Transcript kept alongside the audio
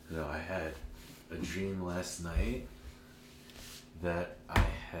No, I had a dream last night that I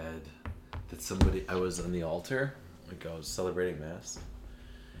was on the altar, like I was celebrating Mass,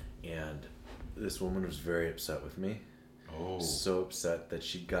 and this woman was very upset with me. Oh. So upset that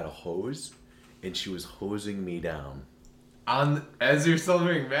she got a hose, and she was hosing me down. As you're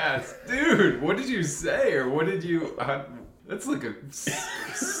celebrating Mass? Dude, what did you say? Or what did you... that's like a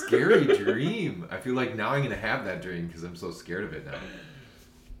scary dream. I feel like now I'm going to have that dream because I'm so scared of it now.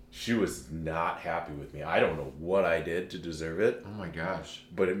 She was not happy with me. I don't know what I did to deserve it. Oh my gosh.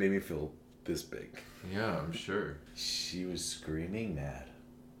 But it made me feel this big. Yeah, I'm sure. She was screaming mad.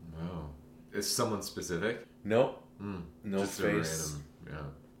 Wow. Is someone specific? Nope. No Just face. a random, yeah.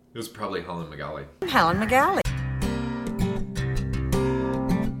 It was probably Helen McGalley. Helen McGalley.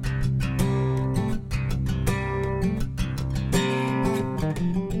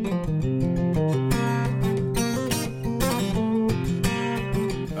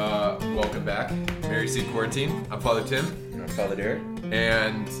 Welcome back. Mary C. Quarantine. I'm Father Tim. And I'm Father Derek.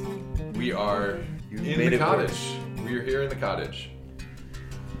 And we are in the cottage. We are here in the cottage.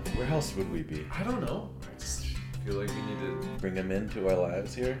 Where else would we be? I don't know. I just feel like we need to... Bring them into our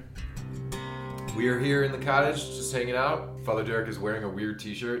lives here? We are here in the cottage, just hanging out. Father Derek is wearing a weird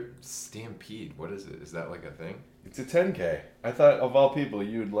t-shirt. Stampede. What is it? Is that like a thing? It's a 10K. I thought of all people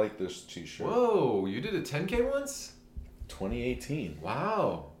you'd like this t-shirt. Whoa, you did a 10K once? 2018.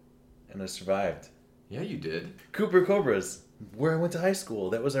 Wow. And I survived. Yeah, you did. Cooper Cobras, where I went to high school.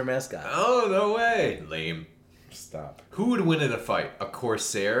 That was our mascot. Oh, no way. Lame. Stop. Who would win in a fight? A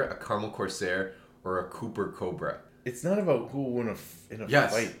Corsair, a Caramel Corsair, or a Cooper Cobra? It's not about who won in a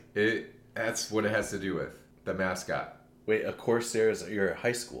Yes, fight. that's what it has to do with. The mascot. Wait, a Corsair is your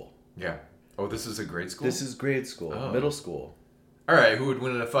high school. Yeah. Oh, this is a grade school? This is grade school, middle school. All right, who would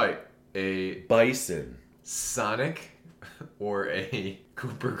win in a fight? A Bison. Sonic or a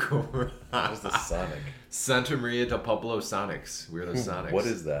Cooper Cobra? What was the Sonic? Santa Maria del Popolo Sonics. We're the Sonics. What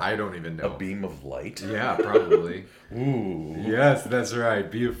is that? I don't even know. A beam of light? Yeah, probably. Ooh. Yes, that's right.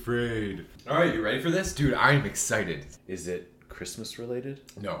 Be afraid. All right, you ready for this? Dude, I'm excited. Is it Christmas related?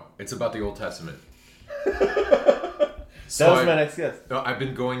 No, it's about the Old Testament. That was my next guess. No, I've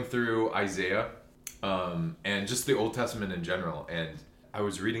been going through Isaiah and just the Old Testament in general. And I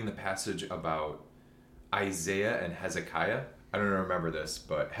was reading the passage about Isaiah and Hezekiah. I don't remember this,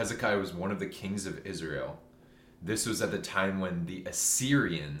 but Hezekiah was one of the kings of Israel. This was at the time when the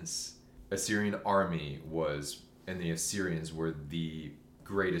Assyrian army was, and the Assyrians were the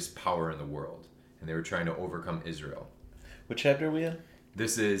greatest power in the world. And they were trying to overcome Israel. What chapter are we in?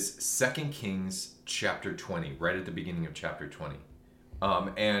 This is 2 Kings chapter 20, right at the beginning of chapter 20.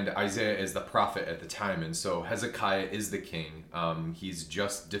 And Isaiah is the prophet at the time, and so Hezekiah is the king. He's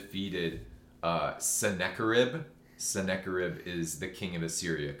just defeated Sennacherib. Sennacherib is the king of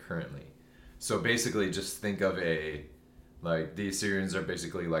Assyria currently. So basically just think of the Assyrians are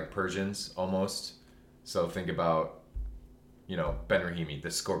basically like Persians almost. So think about, Ben-Rahimi,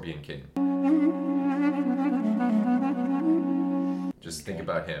 the Scorpion King. Just think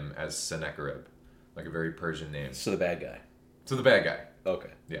about him as Sennacherib, like a very Persian name. So the bad guy. So the bad guy.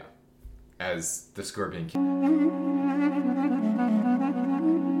 Okay. Yeah. As the Scorpion King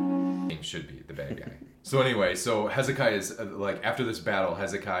should be the bad guy. So anyway, so Hezekiah is after this battle,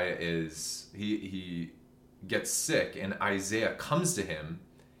 Hezekiah he gets sick, and Isaiah comes to him,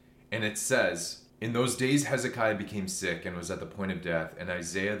 and it says, "In those days Hezekiah became sick and was at the point of death, and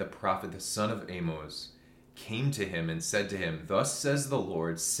Isaiah the prophet, the son of Amos, came to him and said to him, 'Thus says the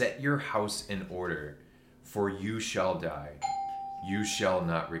Lord, set your house in order, for you shall die. You shall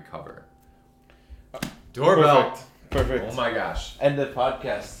not recover.'" Doorbell. Perfect. Oh my gosh. End the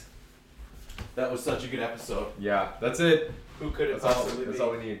podcast. That was such a good episode. Yeah, that's it. Who could it That's possibly be?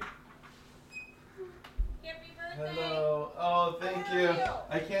 all we need. Happy birthday! Hello. Oh, thank How you. are you?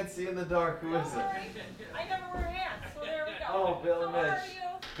 I can't see in the dark. Who is it? I never wear hats, so there we go. Oh, Bill and How are Mitch. you?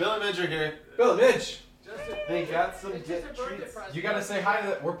 Bill and Mitch are here. Bill, Mitch, They got some It's just a get birthday treats. present. you gotta say hi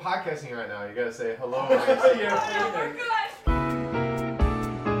to we're podcasting right now. You gotta say hello. Yeah, we're good.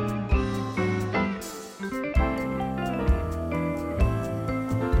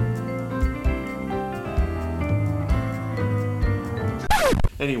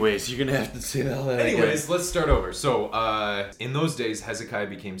 Anyways, you're gonna have to say all that Anyways, let's start over. So, in those days, Hezekiah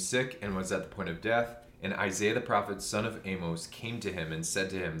became sick and was at the point of death. And Isaiah the prophet, son of Amos, came to him and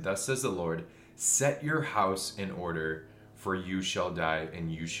said to him, "Thus says the Lord, set your house in order, for you shall die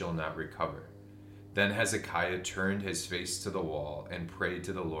and you shall not recover." Then Hezekiah turned his face to the wall and prayed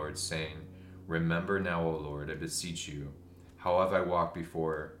to the Lord, saying, "Remember now, O Lord, I beseech you, how have I walked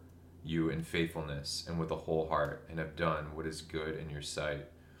before you in faithfulness and with a whole heart, and have done what is good in your sight."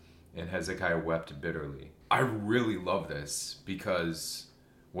 and Hezekiah wept bitterly. I really love this because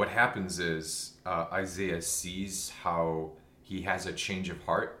what happens is Isaiah sees how he has a change of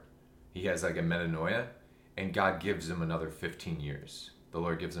heart. He has like a metanoia, and God gives him another 15 years. The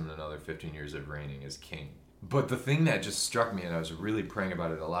Lord gives him another 15 years of reigning as king. But the thing that just struck me, and I was really praying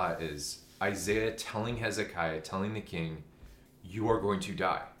about it a lot, is Isaiah telling Hezekiah, telling the king, you are going to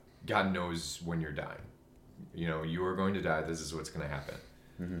die. God knows when you're dying. You know, you are going to die. This is what's going to happen.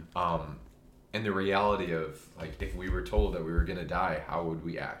 Mm-hmm. And the reality of, like, if we were told that we were going to die, how would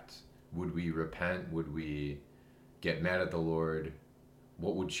we act? Would we repent? Would we get mad at the Lord?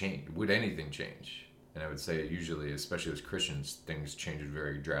 What would change? Would anything change? And I would say usually, especially as Christians, things change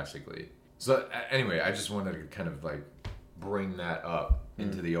very drastically. So anyway, I just wanted to kind of like bring that up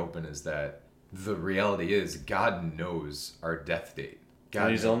into the open, is that the reality is God knows our death date. God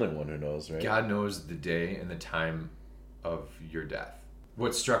and he's the only one who knows, right? God knows the day and the time of your death.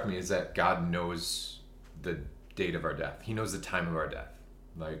 What struck me is that God knows the date of our death. He knows the time of our death.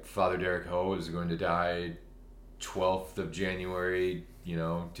 Like Father Derek Ho is going to die 12th of January,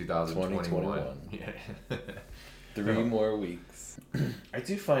 2021. Yeah. 3 more weeks. I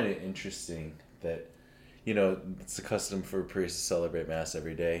do find it interesting that, it's a custom for a priest to celebrate Mass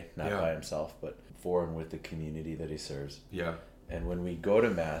every day, not by himself, but for and with the community that he serves. Yeah. And when we go to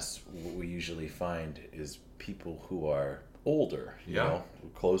Mass, what we usually find is people who are older,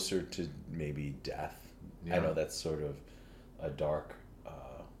 closer to maybe death. Yeah. I know that's sort of a dark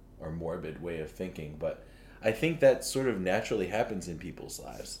or morbid way of thinking, but I think that sort of naturally happens in people's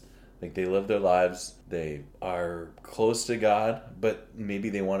lives. Like they live their lives, they are close to God, but maybe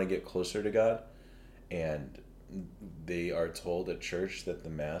they want to get closer to God. And they are told at church that the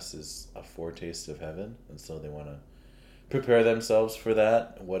Mass is a foretaste of heaven. And so they want to prepare themselves for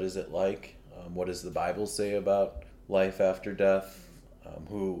that. What is it like? What does the Bible say about life after death?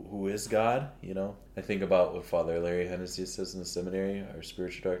 Who is God? I think about what Father Larry Hennessy says in the seminary, our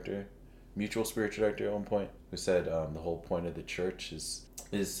spiritual director, mutual spiritual director at one point, who said the whole point of the church is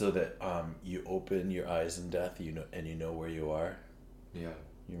so that you open your eyes in death, and you know where you are. Yeah.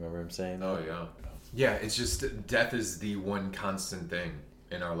 You remember him saying that? Oh, yeah. Yeah, it's just death is the one constant thing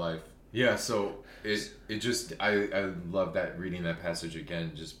in our life. Yeah, so it just, I love that, reading that passage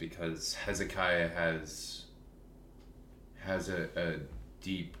again, just because Hezekiah has a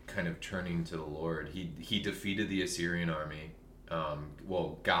deep kind of turning to the Lord. He defeated the Assyrian army.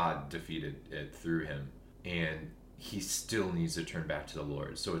 God defeated it through him, and he still needs to turn back to the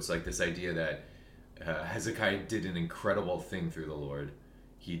Lord. So it's like this idea that Hezekiah did an incredible thing through the Lord.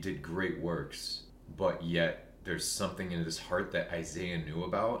 He did great works, but yet there's something in his heart that Isaiah knew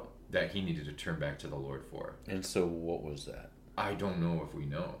about that he needed to turn back to the Lord for. And so what was that? I don't know if we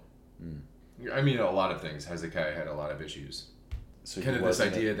know. I mean, a lot of things. Hezekiah had a lot of issues. So kind of this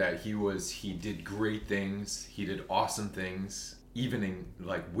idea that he did great things, he did awesome things, even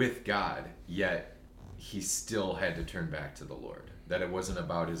with God, yet he still had to turn back to the Lord. That it wasn't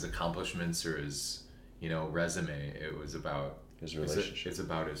about his accomplishments or his, resume. It was about his relationship. It's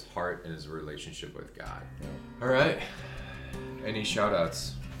about his heart and his relationship with God. Yeah. All right. Any shout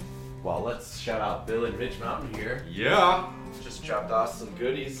outs? Well, let's shout out Bill and Mitch Mountain here. Yeah. Just dropped off some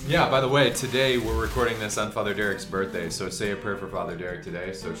goodies. Yeah, by the way, today we're recording this on Father Derek's birthday, so say a prayer for Father Derek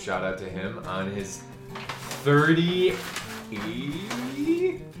today. So shout out to him on his 38th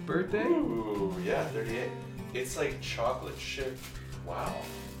birthday. Ooh, yeah, 38. It's like chocolate chip. Wow.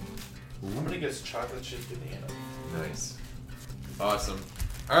 I'm gonna guess chocolate chip banana. Nice. Awesome.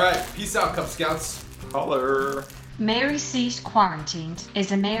 All right, peace out, Cub Scouts. Holler. Mary Seat Quarantined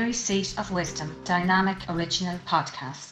is a Mary Seat of Wisdom dynamic original podcast.